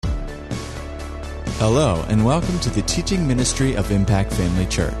Hello, and welcome to the teaching ministry of Impact Family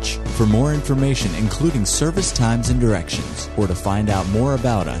Church. For more information, including service times and directions, or to find out more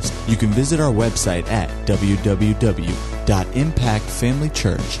about us, you can visit our website at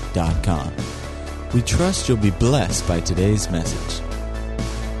www.impactfamilychurch.com. We trust you'll be blessed by today's message.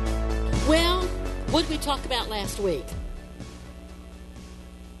 Well, what did we talk about last week?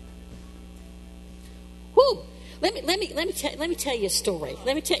 Let me tell you a story.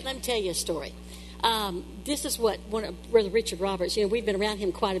 Let me tell you a story. This is what Brother Richard Roberts, we've been around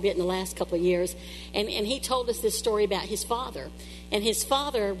him quite a bit in the last couple of years, and he told us this story about his father. And his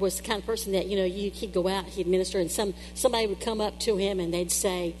father was the kind of person that, he'd go out, he'd minister, and somebody would come up to him and they'd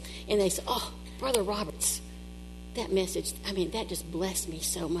say, "Oh, Brother Roberts, that message, that just blessed me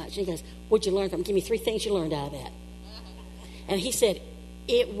so much." And he goes, "What'd you learn from it? Give me 3 things you learned out of that." And he said,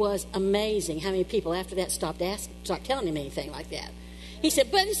 it was amazing how many people after that stopped telling him anything like that. He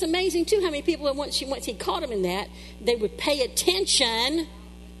said, but it's amazing, too, how many people, once he caught him in that, they would pay attention.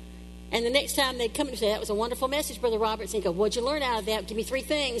 And the next time they'd come and say, "That was a wonderful message, Brother Roberts." And he'd go, "What'd you learn out of that? Give me 3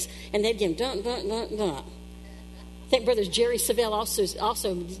 things." And they'd give him, dun, dun, dun, dun. I think Brother Jerry Savelle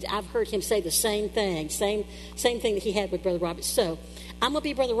also, I've heard him say the same thing that he had with Brother Roberts. So, I'm going to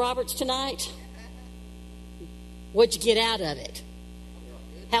be Brother Roberts tonight. What'd you get out of it?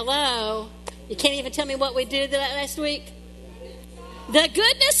 Hello? You can't even tell me what we did last week? The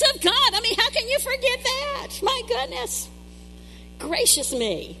goodness of God. How can you forget that? My goodness. Gracious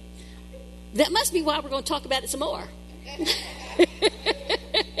me. That must be why we're going to talk about it some more.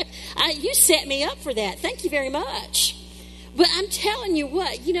 You set me up for that. Thank you very much. But I'm telling you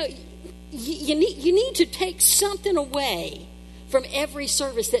what, you need to take something away from every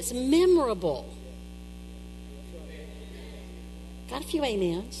service that's memorable. Got a few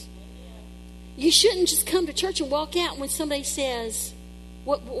amens. You shouldn't just come to church and walk out when somebody says,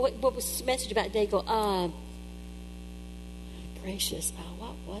 what was the message about today? Go, gracious,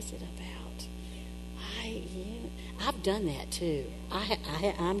 what was it about? I've done that too.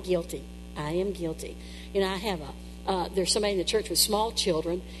 I'm guilty. I am guilty. I have there's somebody in the church with small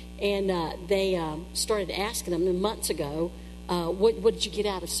children, and they started asking them months ago, what did you get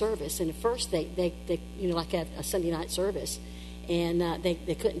out of service? And at first they like a Sunday night service. And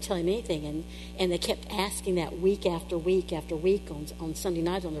they couldn't tell him anything, and they kept asking that week after week after week on Sunday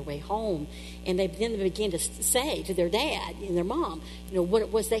nights on their way home, and then they began to say to their dad and their mom, what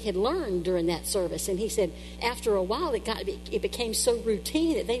it was they had learned during that service. And he said after a while it became so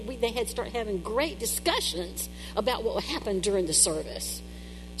routine that they had started having great discussions about what happened during the service.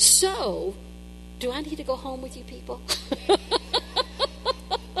 So, do I need to go home with you people?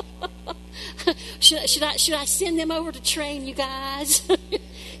 Should I send them over to train you guys?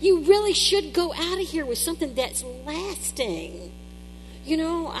 You really should go out of here with something that's lasting.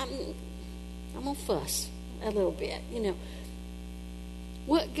 I'm gonna fuss a little bit.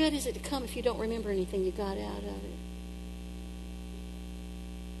 What good is it to come if you don't remember anything you got out of it?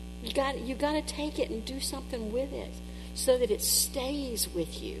 You got to take it and do something with it so that it stays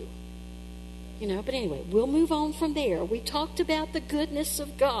with you. But anyway, we'll move on from there. We talked about the goodness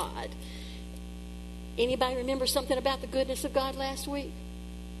of God. Anybody remember something about the goodness of God last week?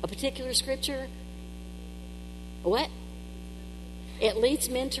 A particular scripture? What? It leads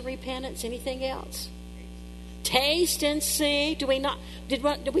men to repentance. Anything else? Taste and see. Did we not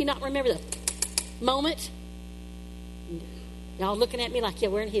remember the moment? Y'all looking at me like you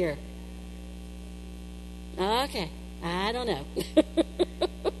weren't here. Okay. I don't know.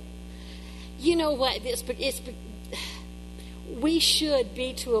 You know what? We should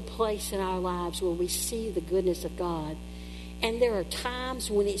be to a place in our lives where we see the goodness of God. And there are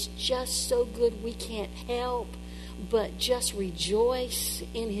times when it's just so good we can't help but just rejoice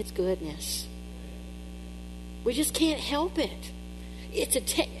in His goodness. We just can't help it.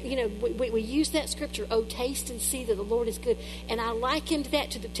 We use that scripture, "Oh, taste and see that the Lord is good." And I likened that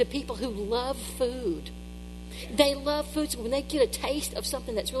to people who love food. They love food, so when they get a taste of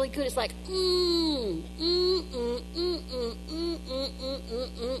something that's really good, it's like,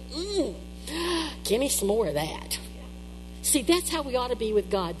 give me some more of that. See, that's how we ought to be with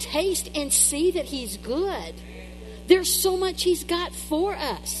God. Taste and see that He's good. There's so much He's got for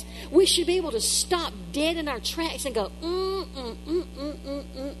us. We should be able to stop dead in our tracks and go,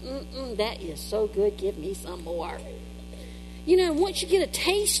 that is so good, give me some more. Once you get a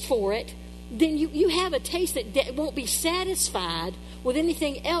taste for it, then you have a taste that won't be satisfied with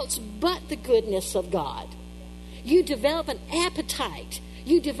anything else but the goodness of God. You develop an appetite.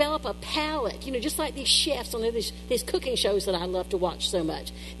 You develop a palate. Just like these chefs on these cooking shows that I love to watch so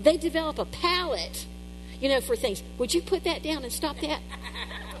much. They develop a palate, for things. Would you put that down and stop that?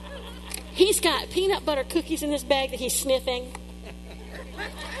 He's got peanut butter cookies in this bag that he's sniffing.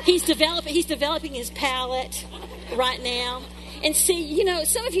 He's developing his palate right now. And see,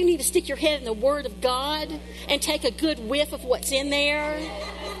 some of you need to stick your head in the Word of God and take a good whiff of what's in there.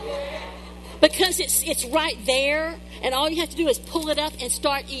 Because it's right there, and all you have to do is pull it up and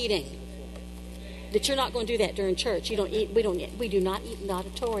start eating. That you're not going to do that during church. We do not eat in the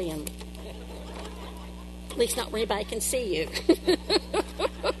auditorium. At least not where anybody can see you.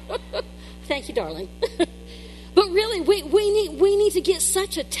 Thank you, darling. But really, we need to get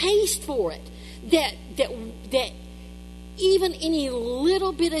such a taste for it that even any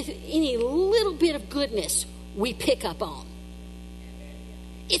little bit of goodness we pick up on.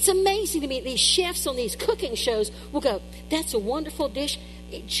 It's amazing to me. These chefs on these cooking shows will go, "That's a wonderful dish.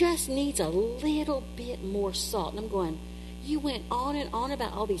 It just needs a little bit more salt." And I'm going, you went on and on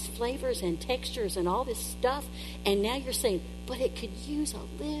about all these flavors and textures and all this stuff, and now you're saying, but it could use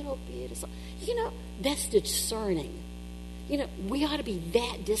a little bit of salt. That's discerning. We ought to be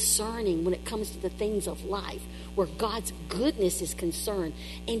that discerning when it comes to the things of life, where God's goodness is concerned,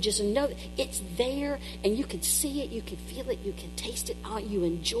 and just know that it's there, and you can see it, you can feel it, you can taste it, you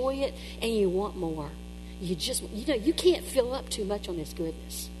enjoy it, and you want more. You can't fill up too much on this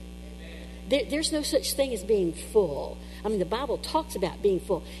goodness. There's no such thing as being full. I mean, the Bible talks about being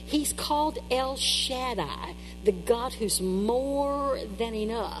full. He's called El Shaddai, the God who's more than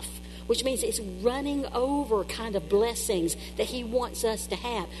enough, which means it's running over kind of blessings that he wants us to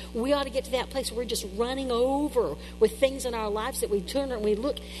have. We ought to get to that place where we're just running over with things in our lives that we turn and we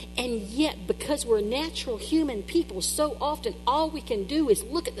look, and yet because we're natural human people, so often all we can do is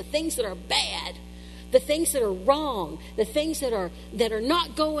look at the things that are bad, the things that are wrong, the things that are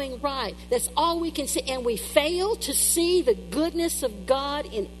not going right. That's all we can see, and we fail to see the goodness of God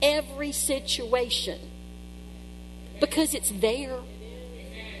in every situation because it's there.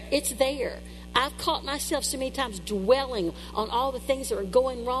 It's there. I've caught myself so many times dwelling on all the things that are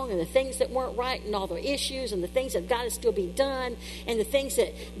going wrong and the things that weren't right and all the issues and the things that got to still be done and the things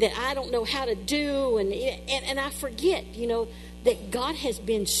that I don't know how to do. And I forget, that God has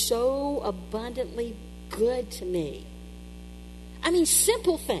been so abundantly good to me. I mean,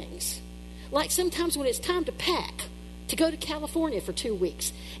 simple things. Like sometimes when it's time to pack to go to California for 2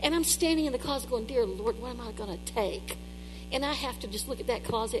 weeks, and I'm standing in the closet going, "Dear Lord, what am I going to take?" And I have to just look at that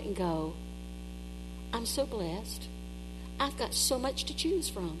closet and go, I'm so blessed. I've got so much to choose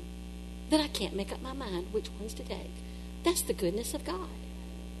from that I can't make up my mind which ones to take. That's the goodness of God.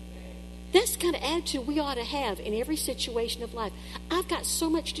 That's the kind of attitude we ought to have in every situation of life. I've got so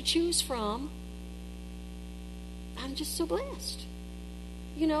much to choose from. I'm just so blessed.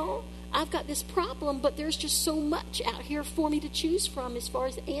 I've got this problem, but there's just so much out here for me to choose from as far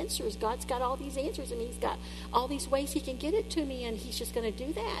as answers. God's got all these answers, and he's got all these ways he can get it to me, and he's just going to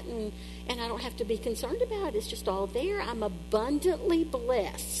do that, and I don't have to be concerned about it. It's just all there. I'm abundantly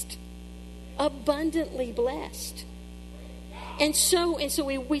blessed. Abundantly blessed. And so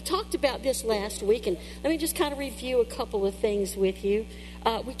we talked about this last week, and let me just kind of review a couple of things with you.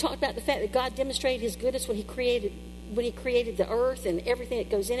 We talked about the fact that God demonstrated his goodness when he created the earth and everything that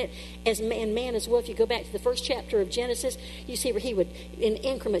goes in it, as man as well. If you go back to the first chapter of Genesis, you see where he would, in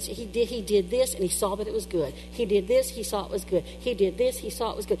increments, he did this and he saw that it was good. He did this, he saw it was good. He did this, he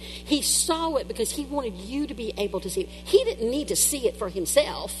saw it was good. He saw it because he wanted you to be able to see it. He didn't need to see it for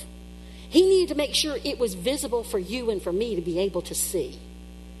himself. He needed to make sure it was visible for you and for me to be able to see.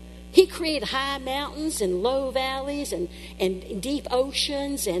 He created high mountains and low valleys and deep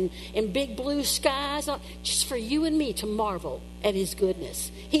oceans and big blue skies, just for you and me to marvel at his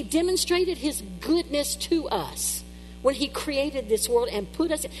goodness. He demonstrated his goodness to us when he created this world and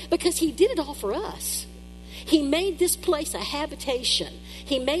put us in, because he did it all for us. He made this place a habitation.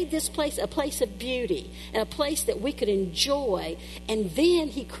 He made this place a place of beauty and a place that we could enjoy. And then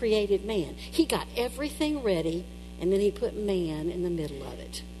he created man. He got everything ready, and then he put man in the middle of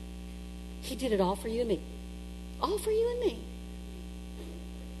it. He did it all for you and me. All for you and me.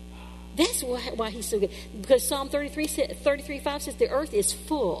 That's why he's so good. Because Psalm 33:5 says the earth is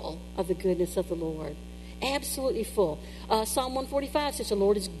full of the goodness of the Lord. Absolutely full. Psalm 145 says the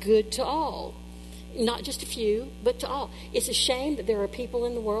Lord is good to all. Not just a few, but to all. It's a shame that there are people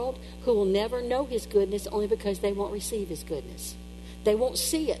in the world who will never know his goodness only because they won't receive his goodness. They won't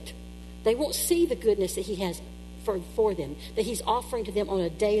see it. They won't see the goodness that he has for them, that he's offering to them on a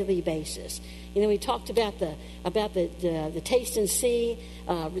daily basis. We talked about the taste and see.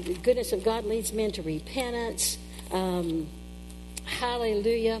 The goodness of God leads men to repentance.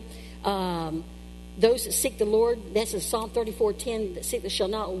 Hallelujah. Those that seek the Lord, that's in Psalm 34:10, that seek the shall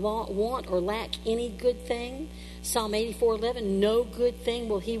not want or lack any good thing. Psalm 84:11, no good thing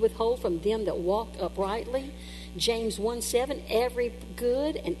will he withhold from them that walk uprightly. James 1:7, every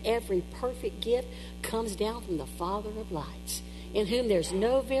good and every perfect gift comes down from the Father of lights, in whom there's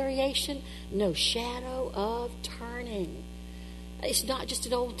no variation, no shadow of turning. It's not just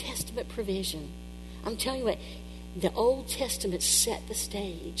an Old Testament provision. I'm telling you what, the Old Testament set the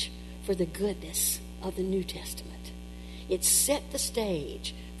stage for the goodness of the New Testament. It set the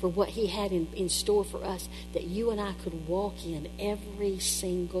stage for what he had in store for us, that you and I could walk in every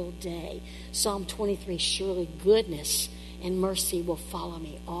single day. Psalm 23, surely goodness and mercy will follow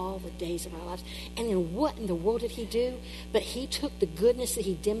me all the days of our lives. And then what in the world did he do? But he took the goodness that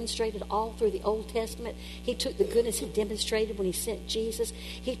he demonstrated all through the Old Testament. He took the goodness he demonstrated when he sent Jesus.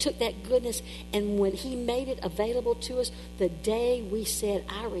 He took that goodness, and when he made it available to us, the day we said,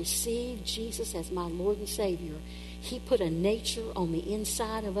 I received Jesus as my Lord and Savior, he put a nature on the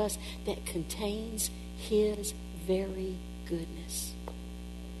inside of us that contains his very goodness.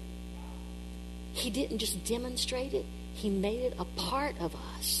 He didn't just demonstrate it, he made it a part of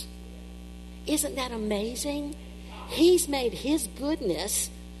us. Isn't that amazing? He's made his goodness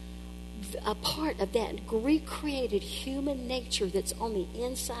a part of that recreated human nature that's on the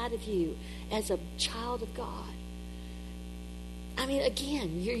inside of you as a child of God. I mean,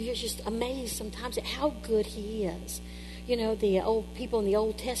 again, you're just amazed sometimes at how good he is. You know, the old people in the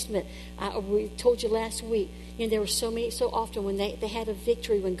Old Testament, we told you last week, you know, there were so often when they had a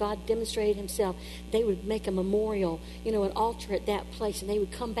victory, when God demonstrated himself, they would make a memorial, you know, an altar at that place, and they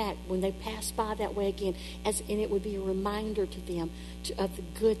would come back when they passed by that way again, and it would be a reminder to them of the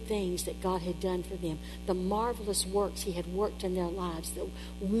good things that God had done for them, the marvelous works he had worked in their lives, the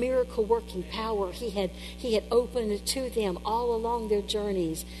miracle working power he had opened to them all along their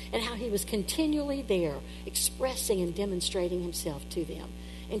journeys, and how he was continually there expressing and demonstrating himself to them.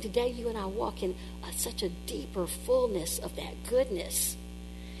 And today you and I walk in such a deeper fullness of that goodness,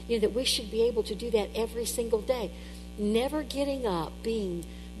 you know, that we should be able to do that every single day, never getting up being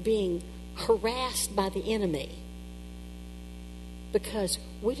harassed by the enemy, because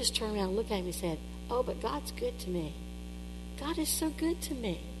we just turn around and look at him and said, oh, but God's good to me. God is so good to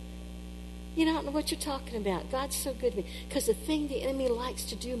me. You know, I don't know what you're talking about. God's so good to me. Because the thing the enemy likes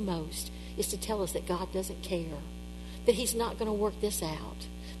to do most is to tell us that God doesn't care, that he's not going to work this out,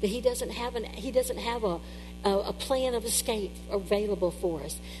 that he doesn't have a plan of escape available for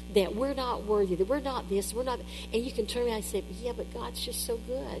us, that we're not worthy, that we're not this, we're not. And you can turn around and say, yeah, but God's just so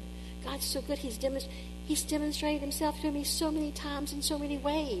good. God's so good. He's demonstrated himself to me so many times in so many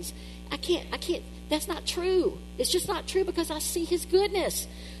ways. I can't. That's not true. It's just not true, because I see his goodness.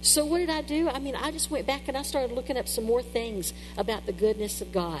 So what did I do? I mean, I just went back and I started looking up some more things about the goodness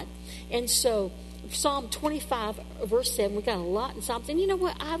of God. And so Psalm 25, verse 7, we got a lot in Psalms. And you know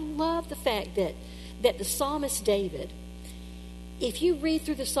what? I love the fact that the psalmist David, if you read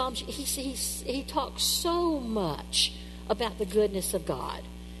through the Psalms, he talks so much about the goodness of God,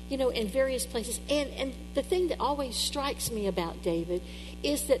 you know, in various places. And the thing that always strikes me about David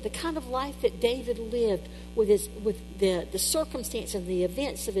is that the kind of life that David lived with the circumstance and the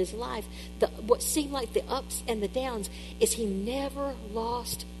events of his life, what seemed like the ups and the downs, is he never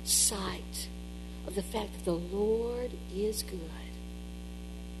lost sight of the fact that the Lord is good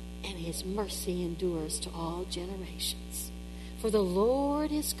and his mercy endures to all generations. For the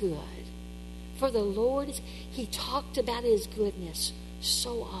Lord is good. For the Lord is... He talked about his goodness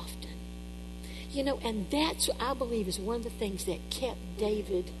so often. You know, and that's, I believe, is one of the things that kept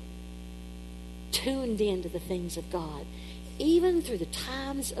David tuned into the things of God. Even through the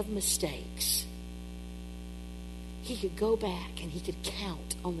times of mistakes, he could go back and he could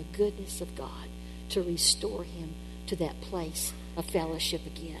count on the goodness of God to restore him to that place of fellowship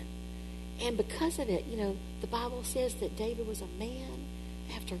again. And because of it, you know, the Bible says that David was a man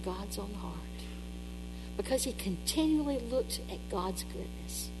after God's own heart, because he continually looked at God's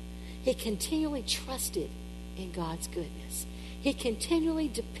goodness. He continually trusted in God's goodness. He continually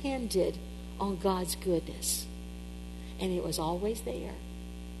depended on God's goodness. And it was always there.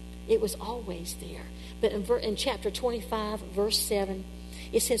 It was always there. But in chapter 25, verse 7,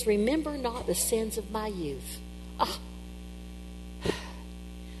 it says, remember not the sins of my youth. Oh.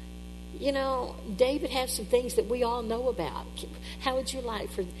 You know, David has some things that we all know about. How would you like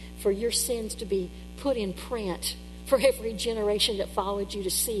for your sins to be put in print for every generation that followed you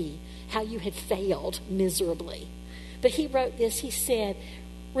to see how you had failed miserably? But he wrote this. He said,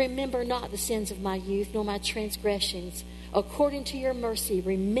 remember not the sins of my youth, nor my transgressions. According to your mercy,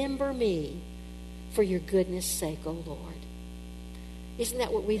 remember me for your goodness' sake, O Lord. Isn't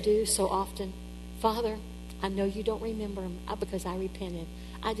that what we do so often? Father, I know you don't remember them because I repented.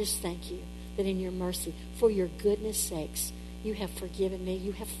 I just thank you that in your mercy, for your goodness sakes, you have forgiven me.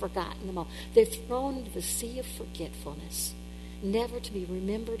 You have forgotten them all. They're thrown into the sea of forgetfulness, never to be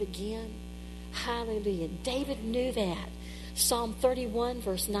remembered again. Hallelujah. David knew that. Psalm 31,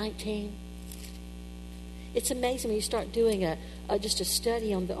 verse 19. It's amazing when you start doing just a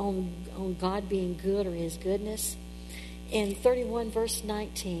study on God being good or his goodness. In 31, verse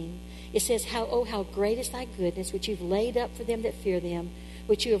 19, it says, how great is thy goodness, which you've laid up for them that fear them,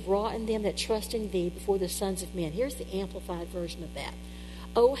 which you have wrought in them that trust in thee before the sons of men. Here's the amplified version of that.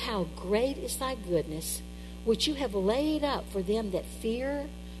 Oh, how great is thy goodness, which you have laid up for them that fear,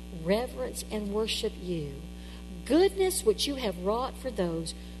 reverence, and worship you. Goodness which you have wrought for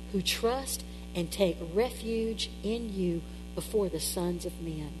those who trust and take refuge in you before the sons of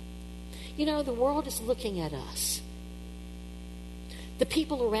men. You know, the world is looking at us. The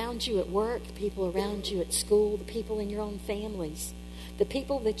people around you at work, the people around you at school, the people in your own families, the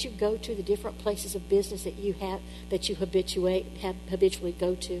people that you go to, the different places of business that you habitually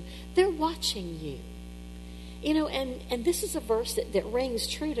go to, they're watching you. You know, and this is a verse that rings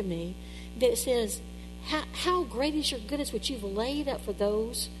true to me, that says, how great is your goodness which you've laid up for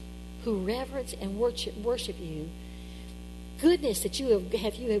those who reverence and worship you. Goodness that you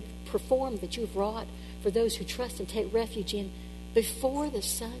have performed, that you have wrought for those who trust and take refuge in before the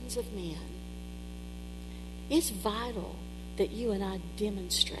sons of men. It's vital that you and I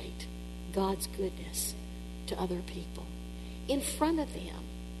demonstrate God's goodness to other people in front of them.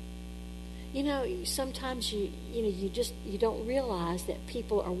 You know, sometimes you don't realize that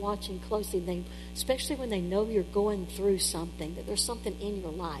people are watching closely. Especially when they know you're going through something, that there's something in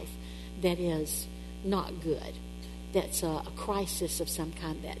your life that is not good, that's a crisis of some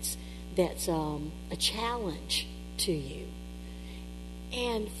kind, that's a challenge to you.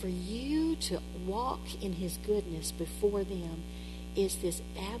 And for you to walk in his goodness before them is this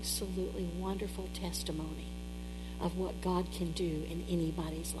absolutely wonderful testimony of what God can do in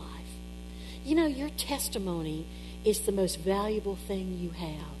anybody's life. You know, your testimony is the most valuable thing you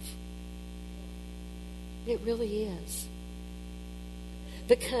have. It really is.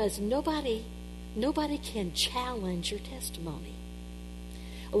 Because nobody can challenge your testimony.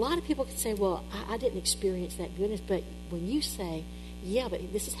 A lot of people can say, well, I didn't experience that goodness, but when you say, yeah,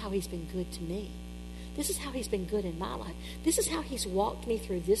 but this is how he's been good to me. This is how he's been good in my life. This is how he's walked me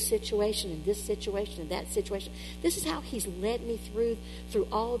through this situation and this situation and that situation. This is how he's led me through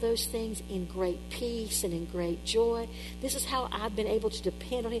all those things in great peace and in great joy. This is how I've been able to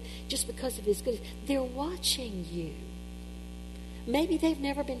depend on him just because of his goodness. They're watching you. Maybe they've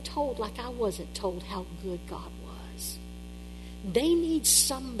never been told, like I wasn't told, how good God was. They need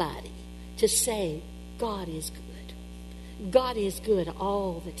somebody to say, God is good. God is good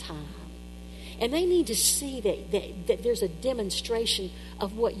all the time. And they need to see that there's a demonstration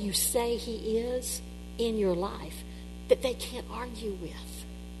of what you say he is in your life that they can't argue with.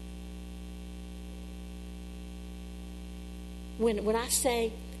 When I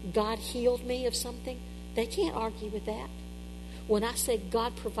say God healed me of something, they can't argue with that. When I say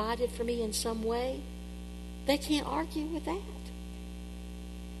God provided for me in some way, they can't argue with that.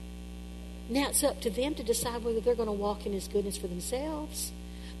 Now it's up to them to decide whether they're going to walk in his goodness for themselves.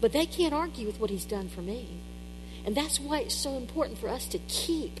 But they can't argue with what he's done for me. And that's why it's so important for us to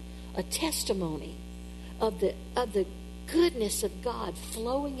keep a testimony of the goodness of God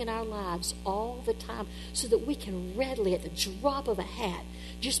flowing in our lives all the time, so that we can readily, at the drop of a hat,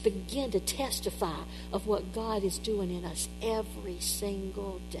 just begin to testify of what God is doing in us every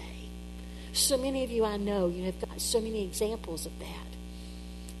single day. So many of you I know, you have got so many examples of that,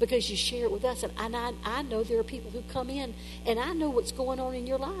 because you share it with us. And I know there are people who come in, and I know what's going on in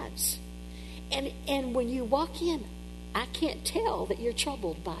your lives. And when you walk in, I can't tell that you're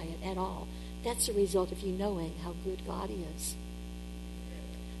troubled by it at all. That's a result of you knowing how good God is.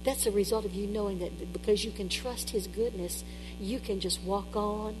 That's a result of you knowing that because you can trust his goodness, you can just walk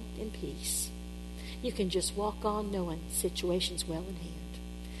on in peace. You can just walk on knowing the situation's well in hand.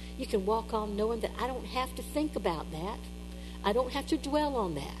 You can walk on knowing that I don't have to think about that. I don't have to dwell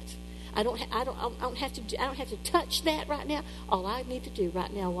on that. I don't have to touch that right now. All I need to do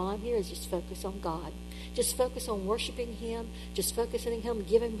right now while I'm here is just focus on God. Just focus on worshiping him. Just focusing on him,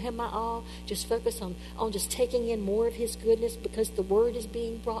 giving him my all. Just focus on just taking in more of his goodness, because the word is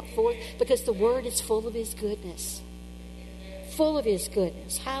being brought forth, because the word is full of his goodness. Full of his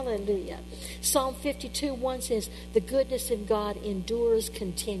goodness. Hallelujah. Psalm 52:1 says, the goodness of God endures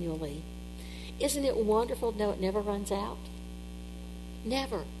continually. Isn't it wonderful? No, it never runs out.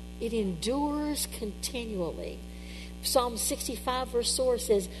 Never. It endures continually. Psalm 65 verse 4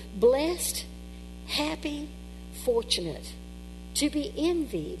 says, blessed Happy, fortunate, to be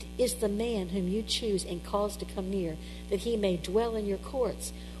envied is the man whom you choose and cause to come near, that he may dwell in your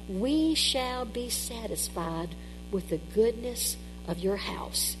courts. We shall be satisfied with the goodness of your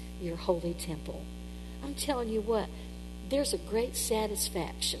house, your holy temple. I'm telling you what, there's a great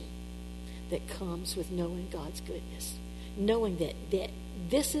satisfaction that comes with knowing God's goodness. Knowing that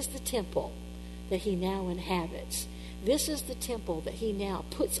this is the temple that he now inhabits. This is the temple that he now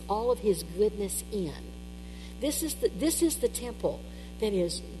puts all of his goodness in. This is the temple that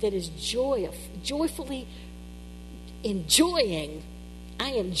is joyfully enjoying. I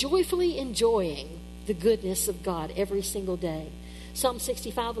am joyfully enjoying the goodness of God every single day. Psalm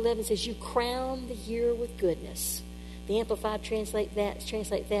 65:11 says, "You crown the year with goodness." The Amplified translate that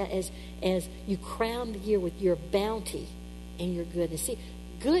as you crown the year with your bounty and your goodness. See,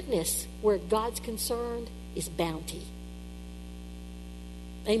 goodness where God's concerned is bounty.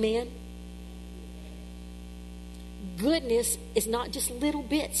 Amen. Goodness is not just little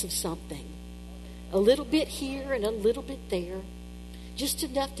bits of something. A little bit here and a little bit there. Just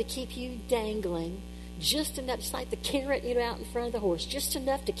enough to keep you dangling. Just enough, just like the carrot, out in front of the horse. Just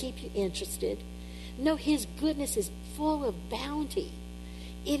enough to keep you interested. No, his goodness is full of bounty.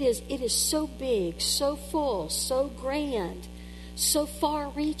 It is so big, so full, so grand, so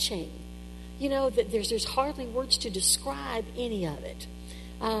far-reaching. That there's hardly words to describe any of it.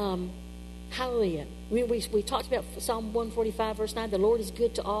 Hallelujah. We talked about Psalm 145, verse 9. The Lord is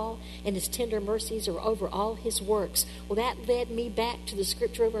good to all, and his tender mercies are over all his works. Well, that led me back to the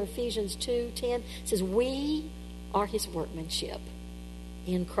scripture over Ephesians 2:10. It says, we are his workmanship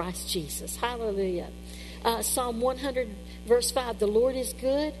in Christ Jesus. Hallelujah. Psalm 100, verse 5. The Lord is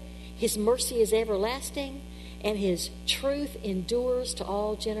good, his mercy is everlasting, and his truth endures to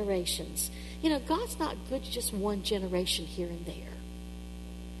all generations. God's not good to just one generation here and there.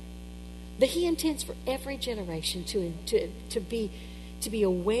 But he intends for every generation to be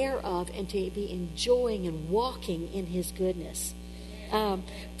aware of and to be enjoying and walking in his goodness.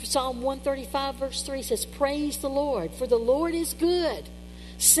 Psalm 135 verse 3 says, praise the Lord, for the Lord is good.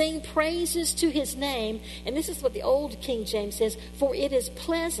 Sing praises to his name. And this is what the old King James says, for it is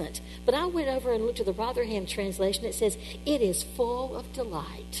pleasant. But I went over and looked at the Rotherham translation. It says, it is full of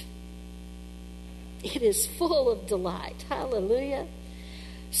delight. It is full of delight. Hallelujah.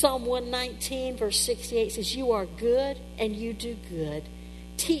 Psalm 119, verse 68 says, you are good and you do good.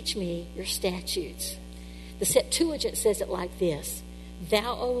 Teach me your statutes. The Septuagint says it like this.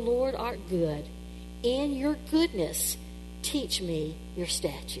 Thou, O Lord, art good. In your goodness, teach me your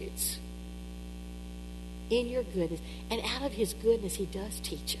statutes. In your goodness. And out of his goodness, he does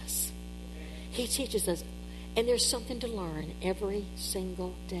teach us. He teaches us. And there's something to learn every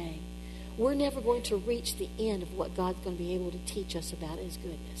single day. We're never going to reach the end of what God's going to be able to teach us about his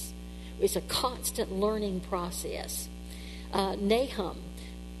goodness. It's a constant learning process. Nahum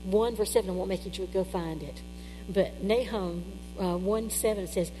 1 verse 7, I won't make you go find it. But Nahum 1:7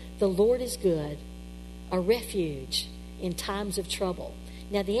 says, the Lord is good, a refuge in times of trouble.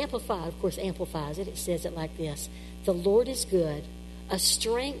 Now the Amplified, of course, amplifies it. It says it like this. The Lord is good, a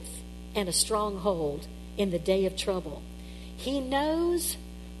strength and a stronghold in the day of trouble. He knows,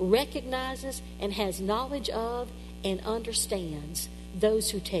 recognizes, and has knowledge of and understands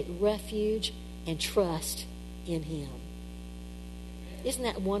those who take refuge and trust in him. Isn't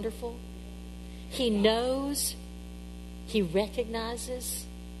that wonderful? He knows, he recognizes,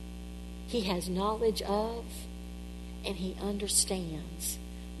 he has knowledge of, and he understands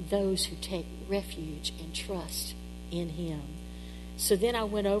those who take refuge and trust in him. So then I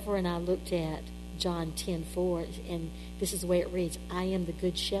went over and I looked at John 10:4, and this is the way it reads. I am the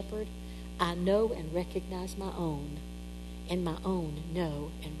good shepherd. I know and recognize my own, and my own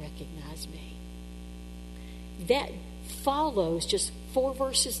know and recognize me. That follows just 4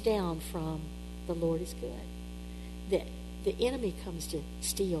 verses down from the Lord is good. That the enemy comes to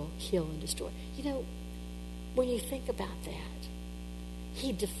steal, kill, and destroy. When you think about that,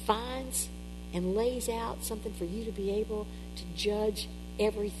 he defines and lays out something for you to be able to judge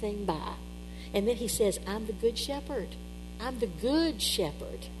everything by. And then he says, I'm the good shepherd. I'm the good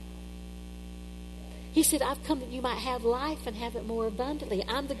shepherd. He said, I've come that you might have life and have it more abundantly.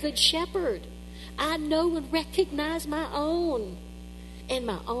 I'm the good shepherd. I know and recognize my own. And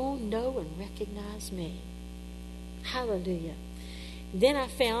my own know and recognize me. Hallelujah. Then I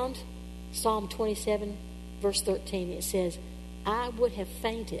found Psalm 27, verse 13. It says, I would have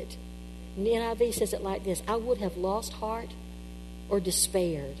fainted. And the NIV says it like this. I would have lost heart or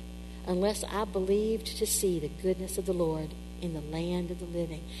despaired unless I believed to see the goodness of the Lord in the land of the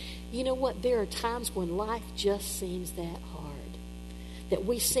living. You know what? There are times when life just seems that hard. that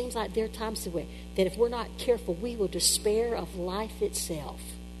we seems like there are times that if we're not careful, we will despair of life itself.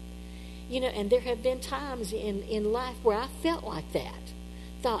 And there have been times in life where I felt like that.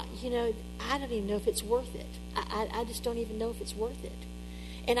 Thought, I don't even know if it's worth it. I just don't even know if it's worth it.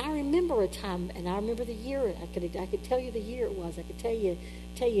 And I remember a time, and I remember the year. I could tell you the year it was. I could tell you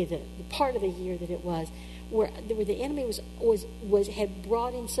the part of the year that it was, where the enemy had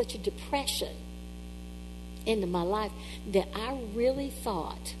brought in such a depression into my life that I really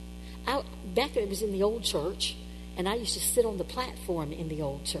thought. Back then it was in the old church, and I used to sit on the platform in the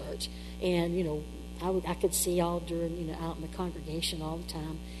old church, and I could see all during out in the congregation all the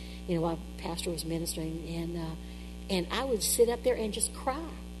time, while the pastor was ministering, and I would sit up there and just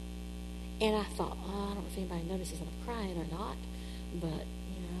cry. And I thought, I don't know if anybody notices that I'm crying or not, but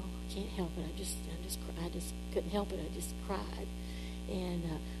I can't help it. I just couldn't help it. I just cried, and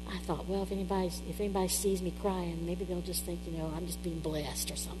I thought, well, if anybody sees me crying, maybe they'll just think, I'm just being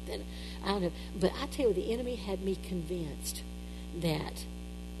blessed or something. I don't know. But I tell you, the enemy had me convinced that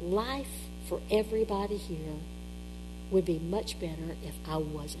life for everybody here would be much better if I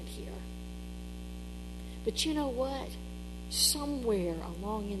wasn't here. But you know what? Somewhere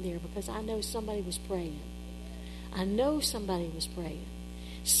along in there, because I know somebody was praying.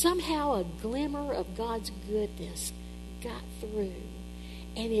 Somehow a glimmer of God's goodness got through,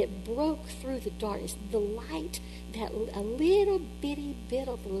 and it broke through the darkness. The light, a little bitty bit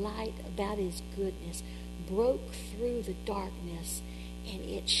of light about His goodness broke through the darkness, and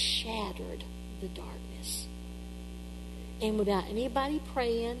it shattered the darkness. And without anybody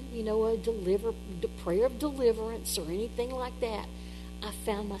praying, a prayer of deliverance or anything like that, I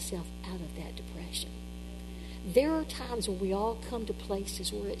found myself out of that depression. There are times when we all come to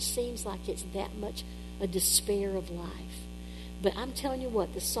places where it seems like it's that much a despair of life. But I'm telling you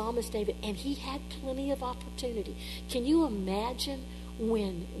what, the psalmist David, and he had plenty of opportunity. Can you imagine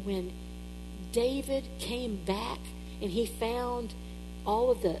when David came back and he found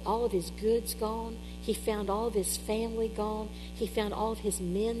all of his goods gone? He found all of his family gone. He found all of his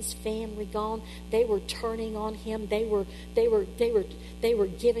men's family gone. They were turning on him. They were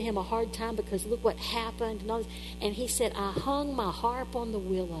giving him a hard time because look what happened and all this. And he said, I hung my harp on the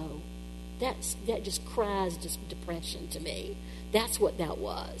willow. That just cries just depression to me. That's what that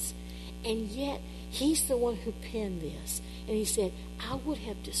was. And yet he's the one who penned this. And he said, I would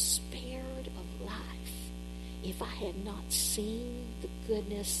have despaired of life if I had not seen the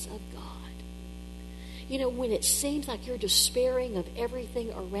goodness of God. When it seems like you're despairing of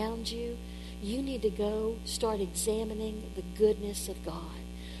everything around you, you need to go start examining the goodness of God.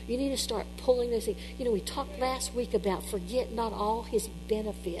 You need to start pulling those things. We talked last week about forget not all His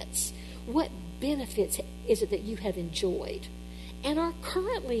benefits. What benefits is it that you have enjoyed and are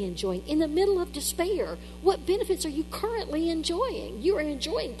currently enjoying in the middle of despair? What benefits are you currently enjoying? You are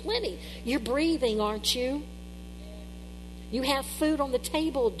enjoying plenty. You're breathing, aren't you? You have food on the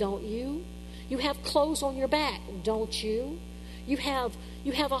table, don't you? You have clothes on your back, don't you? You have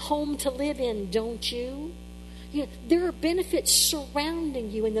a home to live in, don't you? There are benefits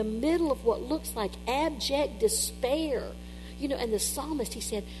surrounding you in the middle of what looks like abject despair. And the psalmist, he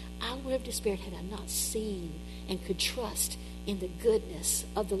said, I would have despaired had I not seen and could trust in the goodness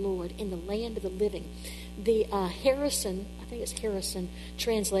of the Lord in the land of the living. The Harrison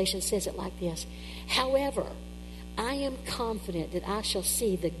translation says it like this. However, I am confident that I shall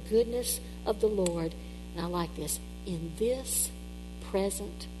see the goodness of the Lord, and I like this, in this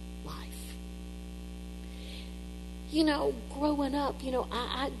present life. Growing up,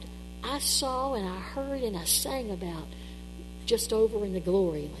 I saw and I heard and I sang about just over in the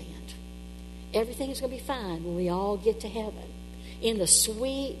glory land. Everything is going to be fine when we all get to heaven. In the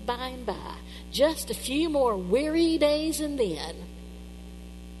sweet by and by. Just a few more weary days and then.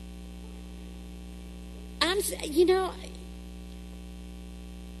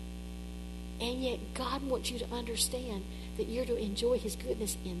 And yet God wants you to understand that you're to enjoy His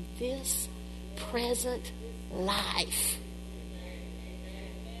goodness in this present life.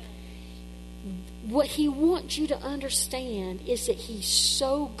 What He wants you to understand is that He's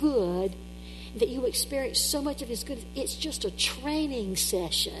so good that you experience so much of His goodness. It's just a training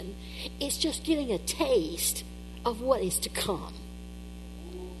session. It's just getting a taste of what is to come.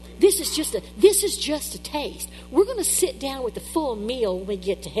 This is just a taste. We're going to sit down with the full meal when we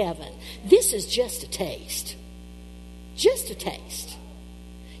get to heaven. This is just a taste. Just a taste.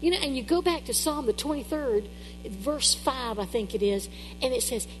 And you go back to Psalm the 23rd, verse 5, I think it is, and it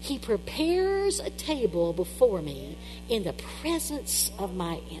says, He prepares a table before me in the presence of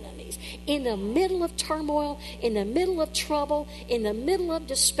my enemies. In the middle of turmoil, in the middle of trouble, in the middle of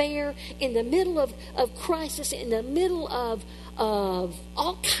despair, in the middle of crisis, in the middle of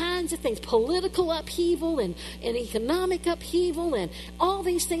all kinds of things, political upheaval and economic upheaval and all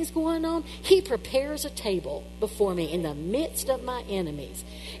these things going on, He prepares a table before me in the midst of my enemies.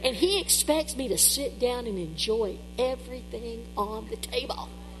 And He expects me to sit down and enjoy everything on the table.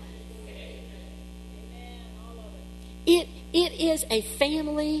 It is a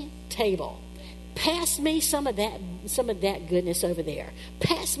family table. Pass me some of that goodness over there.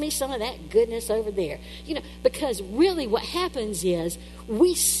 Pass me some of that goodness over there. Because really what happens is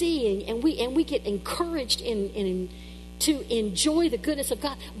we see and we get encouraged to enjoy the goodness of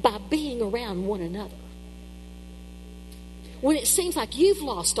God by being around one another. When it seems like you've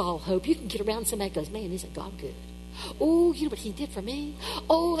lost all hope, you can get around somebody that goes, man, isn't God good? Oh, you know what He did for me?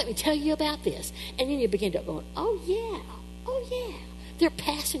 Oh, let me tell you about this. And then you begin to go, oh yeah. They're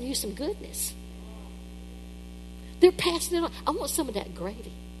passing you some goodness. They're passing it on. I want some of that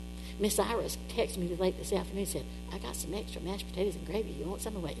gravy. Miss Iris texted me late this afternoon and said, I got some extra mashed potatoes and gravy. You want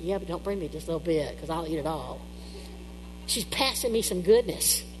some? I went, yeah, but don't bring me just a little bit because I'll eat it all. She's passing me some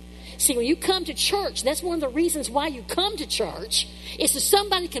goodness. See, when you come to church, that's one of the reasons why you come to church, is so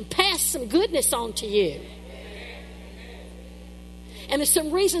somebody can pass some goodness on to you. And there's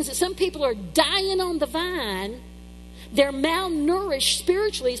some reasons that some people are dying on the vine. They're malnourished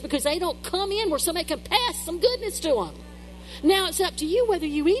spiritually is because they don't come in where somebody can pass some goodness to them. Now it's up to you whether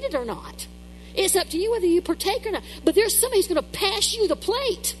you eat it or not. It's up to you whether you partake or not. But there's somebody who's going to pass you the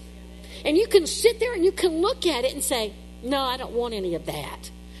plate. And you can sit there and you can look at it and say, no, I don't want any of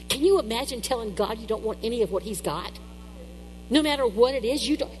that. Can you imagine telling God you don't want any of what He's got? No matter what it is,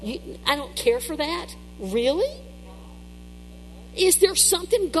 I don't care for that? Really? Is there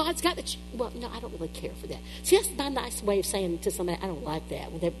something God's got that well, no, I don't really care for that. See, that's my nice way of saying to somebody, I don't like that.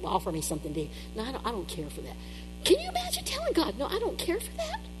 When they offer me something to eat. No, I don't care for that. Can you imagine telling God, no, I don't care for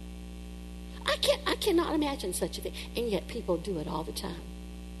that? I cannot imagine such a thing. And yet people do it all the time.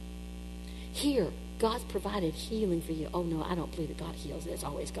 Here, God's provided healing for you. Oh, no, I don't believe that God heals. It's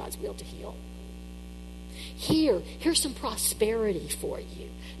always God's will to heal. Here's some prosperity for you.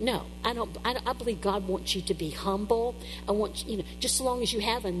 No, I believe God wants you to be humble. I want just as long as you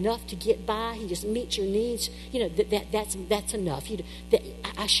have enough to get by, He just meets your needs. That's enough.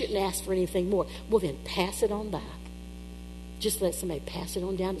 I shouldn't ask for anything more. Well, then pass it on back. Just let somebody pass it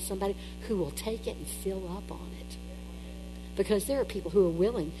on down to somebody who will take it and fill up on it. Because there are people who are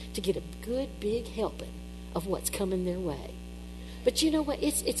willing to get a good big helping of what's coming their way. But you know what?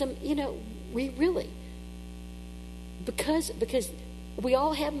 We really. Because we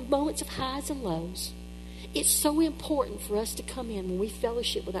all have moments of highs and lows. It's so important for us to come in when we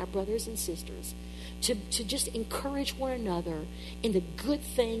fellowship with our brothers and sisters to just encourage one another in the good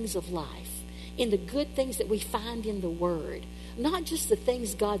things of life, in the good things that we find in the Word. Not just the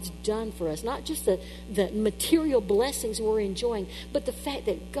things God's done for us, not just the material blessings we're enjoying, but the fact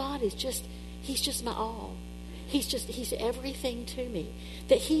that God is He's just my all. He's everything to me.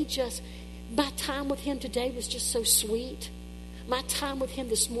 That my time with Him today was just so sweet. My time with Him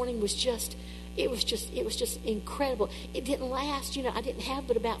this morning was just incredible. It didn't last, I didn't have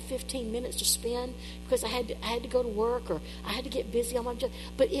but about 15 minutes to spend because I had to go to work or I had to get busy on my job.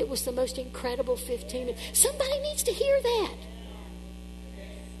 But it was the most incredible 15 minutes. Somebody needs to hear that.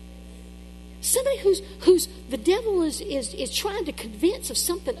 Somebody who's the devil is trying to convince of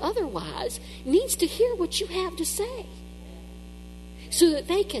something otherwise needs to hear what you have to say, so that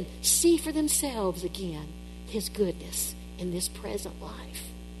they can see for themselves again His goodness in this present life.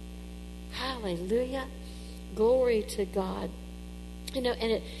 Hallelujah. Glory to God. And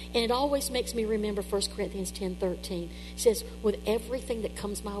it always makes me remember 1 Corinthians 10:13. It says, with everything that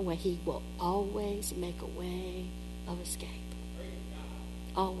comes my way, He will always make a way of escape.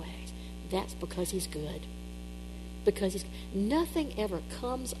 Always. That's because He's good. Because nothing ever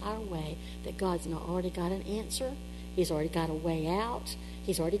comes our way that God's not already got an answer. He's already got a way out.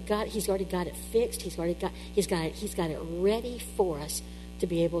 He's already got it fixed. He's got it ready for us to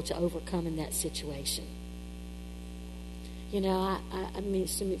be able to overcome in that situation. I mean,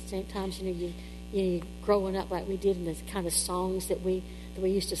 sometimes you growing up like we did in the kind of songs that we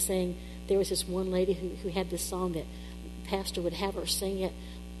used to sing. There was this one lady who had this song that the pastor would have her sing it,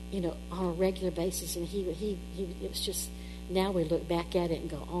 on a regular basis, and it was just. Now we look back at it and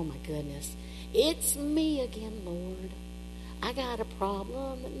go, oh my goodness. It's me again, Lord. I got a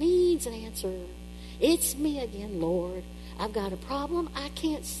problem that needs an answer. It's me again, Lord. I've got a problem I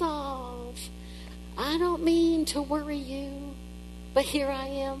can't solve. I don't mean to worry you, but here I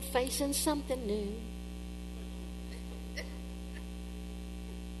am facing something new.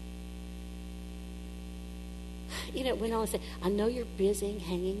 You know, it went on and said, I know you're busy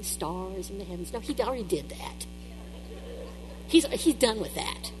hanging stars in the heavens. No, he already did that. He's done with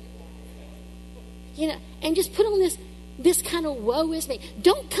that. You know, and just put on this kind of woe is me.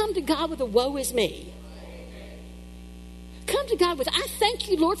 Don't come to God with a woe is me. Come to God with, I thank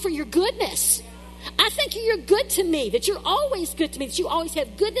you, Lord, for your goodness. I thank you, you're good to me, that you're always good to me, that you always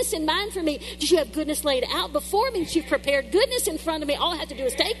have goodness in mind for me, that you have goodness laid out before me, that you've prepared goodness in front of me. All I have to do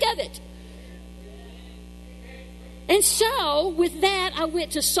is take of it. And so, with that, I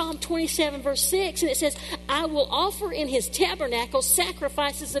went to Psalm 27, verse 6, and it says, I will offer in his tabernacle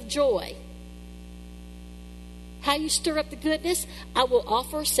sacrifices of joy. How you stir up the goodness? I will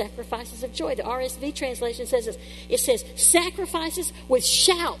offer sacrifices of joy. The RSV translation says this. It says, sacrifices with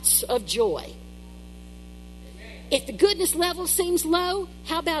shouts of joy. If the goodness level seems low,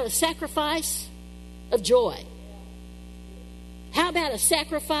 how about a sacrifice of joy? How about a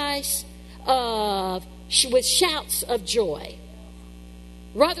sacrifice with shouts of joy?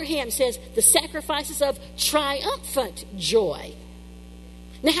 Rotherham says the sacrifices of triumphant joy.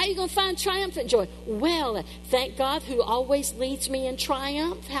 Now, how are you going to find triumphant joy? Well, thank God who always leads me in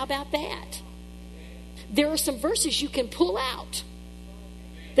triumph. How about that? There are some verses you can pull out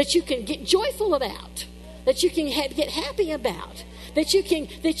that you can get joyful about, that you can get happy about, that you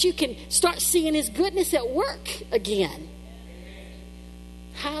can start seeing his goodness at work again.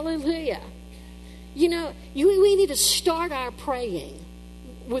 Hallelujah. You know, we need to start our praying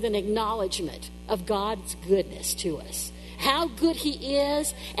with an acknowledgement of God's goodness to us. How good he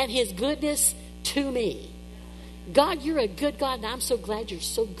is and his goodness to me. God, you're a good God, and I'm so glad you're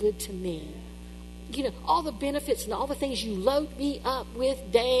so good to me. You know, all the benefits and all the things you load me up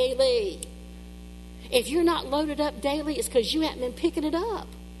with daily. If you're not loaded up daily, it's because you haven't been picking it up.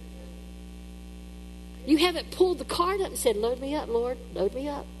 You haven't pulled the cart up and said, load me up, Lord, load me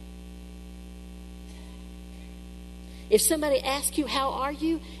up. If somebody asks you, how are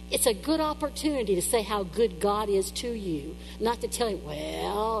you? It's a good opportunity to say how good God is to you. Not to tell you,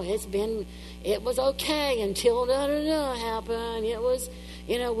 well, it was okay until da-da-da happened. It was,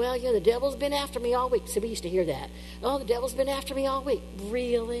 the devil's been after me all week. So we used to hear that. Oh, the devil's been after me all week.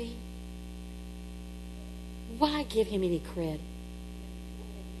 Really? Why give him any credit?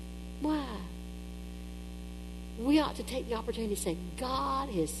 Why? We ought to take the opportunity to say, God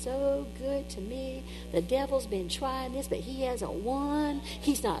is so good to me. The devil's been trying this, but he hasn't won.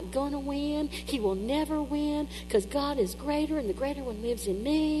 He's not going to win. He will never win because God is greater and the greater one lives in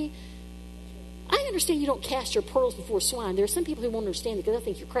me. I understand you don't cast your pearls before swine. There are some people who won't understand it because they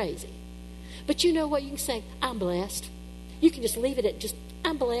think you're crazy. But you know what? You can say, I'm blessed. You can just leave it at just,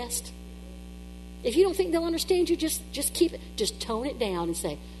 I'm blessed. If you don't think they'll understand you, just keep it. Just tone it down and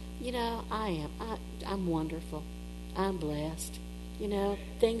say, I'm wonderful. I'm blessed.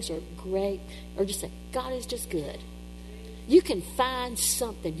 Things are great. Or just say, God is just good. You can find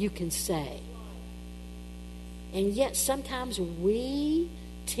something you can say. And yet sometimes we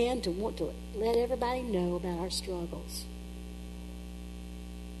tend to want to let everybody know about our struggles.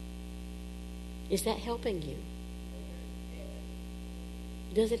 Is that helping you?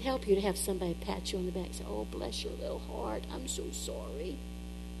 Does it help you to have somebody pat you on the back and say, oh, bless your little heart, I'm so sorry?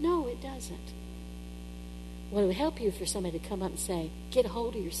 No, it doesn't. What will help you for somebody to come up and say, get a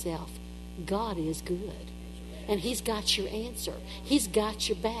hold of yourself. God is good. And he's got your answer. He's got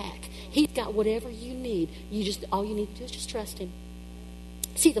your back. He's got whatever you need. All you need to do is just trust him.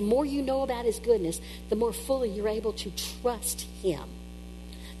 See, the more you know about his goodness, the more fully you're able to trust him.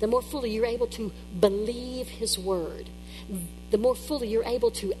 The more fully you're able to believe his word. The more fully you're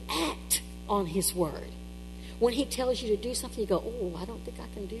able to act on his word. When he tells you to do something, you go, oh, I don't think I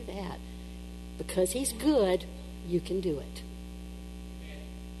can do that. Because he's good, you can do it.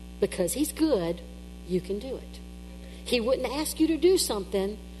 Because he's good, you can do it. He wouldn't ask you to do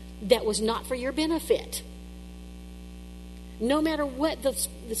something that was not for your benefit. No matter what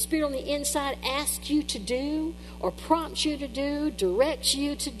the Spirit on the inside asks you to do or prompts you to do, directs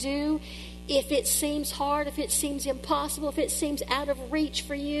you to do, if it seems hard, if it seems impossible, if it seems out of reach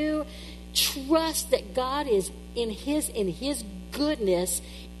for you, trust that God is in his goodness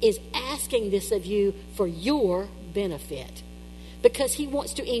is asking this of you for your benefit. Because he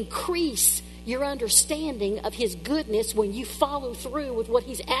wants to increase your understanding of his goodness when you follow through with what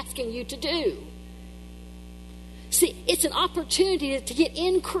he's asking you to do. See, it's an opportunity to get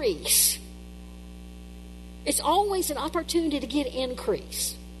increase. It's always an opportunity to get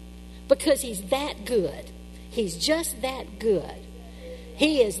increase. Because he's that good. He's just that good.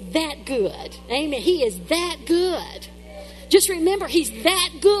 He is that good. Amen. He is that good. Just remember, He's that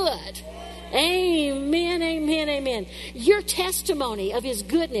good. Amen, amen, amen. Your testimony of His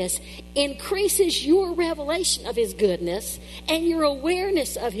goodness increases your revelation of His goodness and your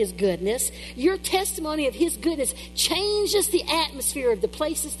awareness of His goodness. Your testimony of His goodness changes the atmosphere of the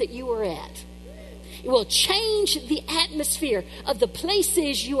places that you are at. It will change the atmosphere of the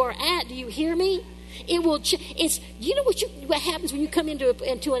places you are at. Do you hear me? It will. You know what happens when you come into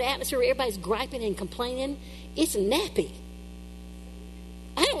an atmosphere where everybody's griping and complaining? It's nappy.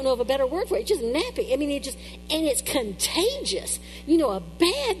 I don't know of a better word for it. It's just nappy. I mean, and it's contagious. You know, a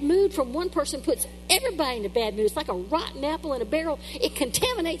bad mood from one person puts everybody in a bad mood. It's like a rotten apple in a barrel. It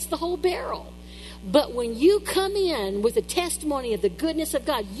contaminates the whole barrel. But when you come in with a testimony of the goodness of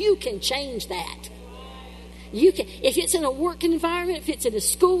God, you can change that. You can, if it's in a work environment, if it's in a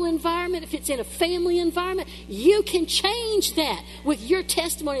school environment, if it's in a family environment, you can change that with your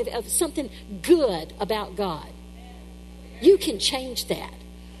testimony of something good about God. You can change that.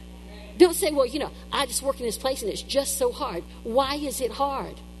 Don't say, well, I just work in this place and it's just so hard. Why is it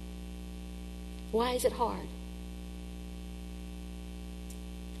hard? Why is it hard?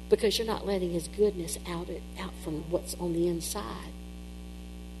 Because you're not letting His goodness out from what's on the inside.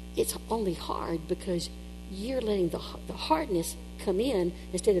 It's only hard because you're letting the hardness come in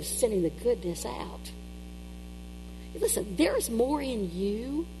instead of sending the goodness out. Listen, there is more in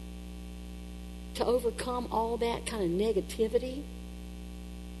you to overcome all that kind of negativity.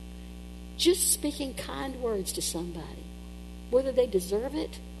 Just speaking kind words to somebody, whether they deserve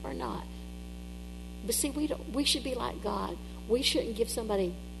it or not. But see, we should be like God. We shouldn't give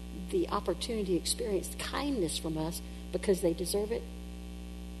somebody the opportunity to experience kindness from us because they deserve it.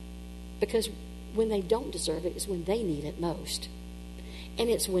 Because when they don't deserve it is when they need it most. And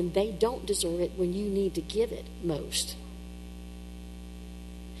it's when they don't deserve it when you need to give it most.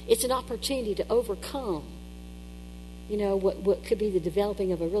 It's an opportunity to overcome, what could be the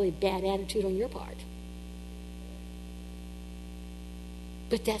developing of a really bad attitude on your part.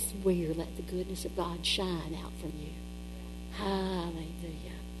 But that's where you let the goodness of God shine out from you.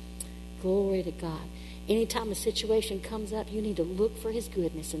 Hallelujah. Glory to God. Anytime a situation comes up, you need to look for His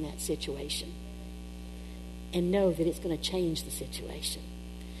goodness in that situation and know that it's going to change the situation.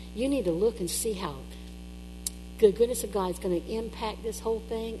 You need to look and see how the goodness of God is going to impact this whole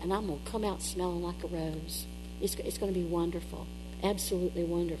thing, and I'm going to come out smelling like a rose. It's going to be wonderful. Absolutely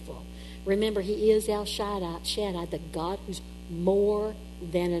wonderful. Remember, He is El Shaddai, the God who's more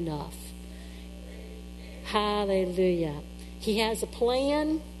than enough. Hallelujah. He has a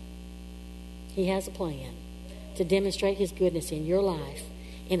plan. He has a plan to demonstrate His goodness in your life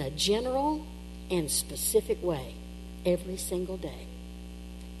in a general and specific way every single day.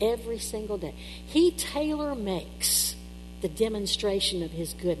 Every single day. He tailor makes the demonstration of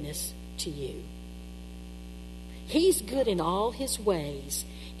His goodness to you. He's good in all His ways,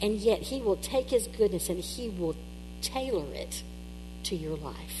 and yet He will take His goodness and He will tailor it to your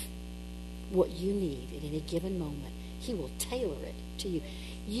life. What you need at any given moment, He will tailor it to you.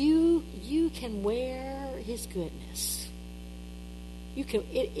 You can wear His goodness. You can.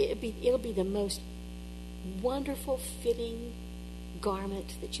 It'll be the most wonderful fitting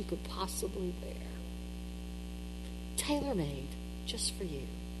garment that you could possibly wear. Tailor-made just for you,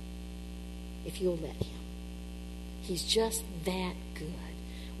 if you'll let Him. He's just that good.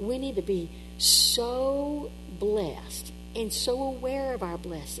 We need to be so blessed and so aware of our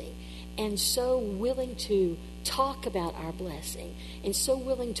blessing and so willing to talk about our blessing and so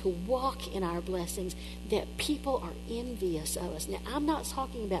willing to walk in our blessings that people are envious of us. Now, I'm not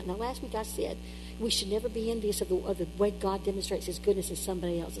talking about, last week I said we should never be envious of the way God demonstrates His goodness in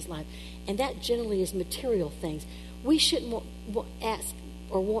somebody else's life. And that generally is material things. We shouldn't ask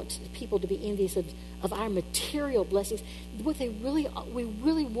or want people to be envious of our material blessings. What we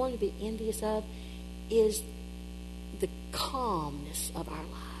really want to be envious of is the calmness of our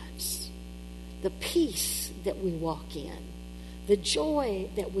lives, the peace that we walk in, the joy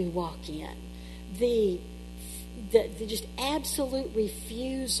that we walk in, the just absolute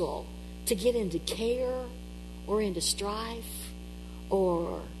refusal to get into care or into strife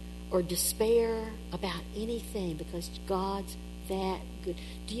or despair about anything because God's that good.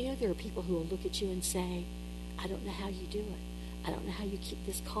 Do you know there are people who will look at you and say, I don't know how you do it. I don't know how you keep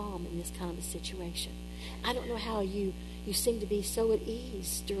this calm in this kind of a situation. I don't know how you seem to be so at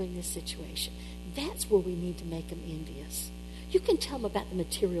ease during this situation. That's where we need to make them envious. You can tell them about the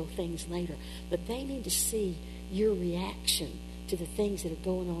material things later, but they need to see your reaction to the things that are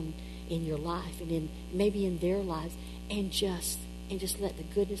going on in your life and maybe in their lives, and just let the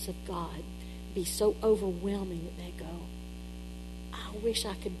goodness of God be so overwhelming that they go, I wish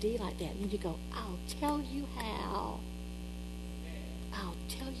I could be like that. And you go, I'll tell you how. I'll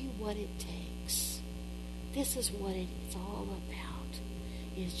tell you what it takes. This is what it's all about,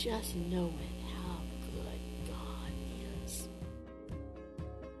 is just knowing how good God is.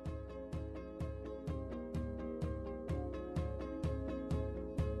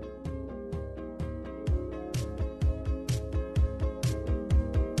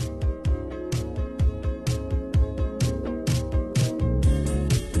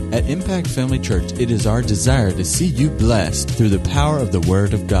 At Impact Family Church, it is our desire to see you blessed through the power of the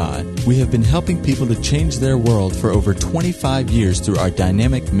Word of God. We have been helping people to change their world for over 25 years through our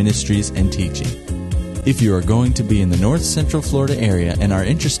dynamic ministries and teaching. If you are going to be in the North Central Florida area and are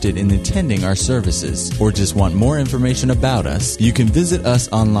interested in attending our services, or just want more information about us, you can visit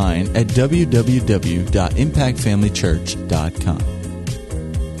us online at www.impactfamilychurch.com.